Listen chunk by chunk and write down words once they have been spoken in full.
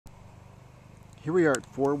Here we are at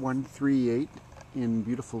 4138 in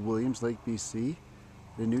beautiful Williams Lake, BC,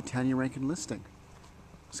 the new Tanya Rankin listing.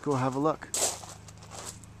 Let's go have a look.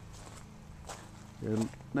 There's a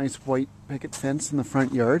nice white picket fence in the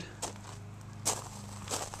front yard.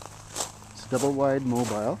 It's a double wide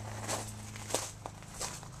mobile.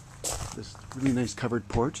 This really nice covered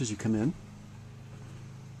porch as you come in.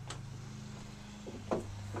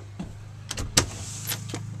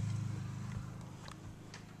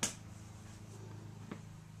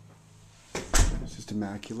 It's just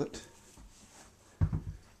immaculate.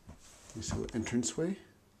 Nice little entranceway.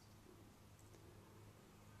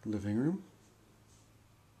 Living room.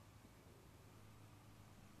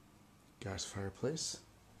 Gas fireplace.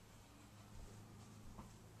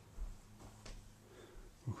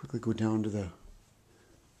 We'll quickly go down to the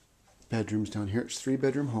bedrooms down here. It's a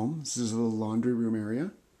 3-bedroom home. This is a little laundry room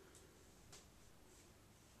area.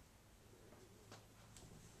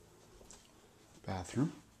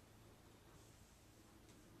 Bathroom.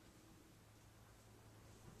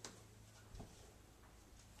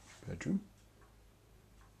 Bedroom.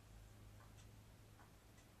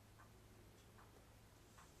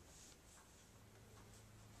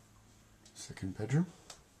 Second bedroom.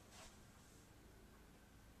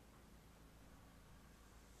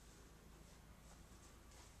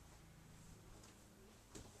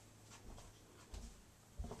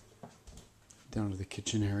 Down to the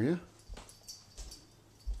kitchen area.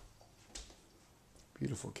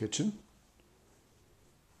 Beautiful kitchen.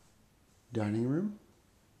 Dining room.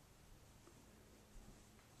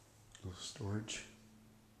 Little storage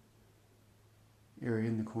area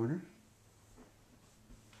in the corner.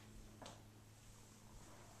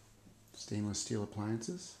 Stainless steel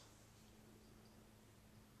appliances.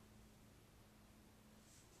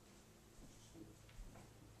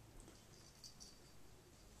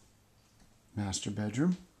 Master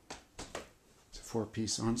bedroom. It's a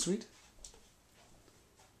 4-piece ensuite.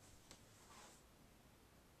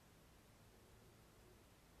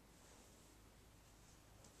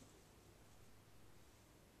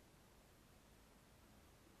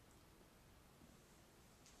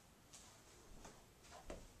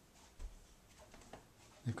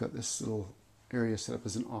 They've got this little area set up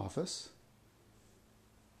as an office.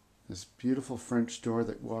 This beautiful French door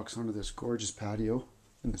that walks onto this gorgeous patio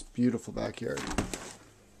in this beautiful backyard.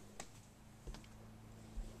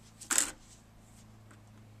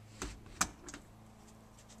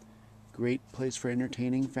 Great place for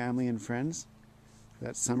entertaining family and friends for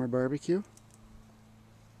that summer barbecue. You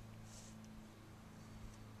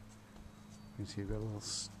can see you've got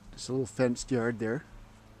just a little fenced yard there.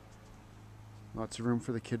 Lots of room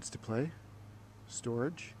for the kids to play.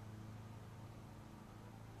 Storage.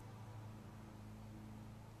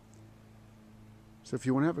 So if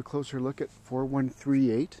you want to have a closer look at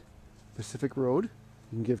 4138 Pacific Road,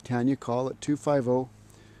 you can give Tanya a call at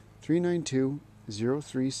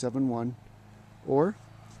 250-392-0371 or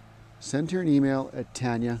send her an email at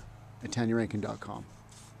tanya@tanyarankin.com.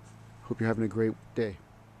 Hope you're having a great day.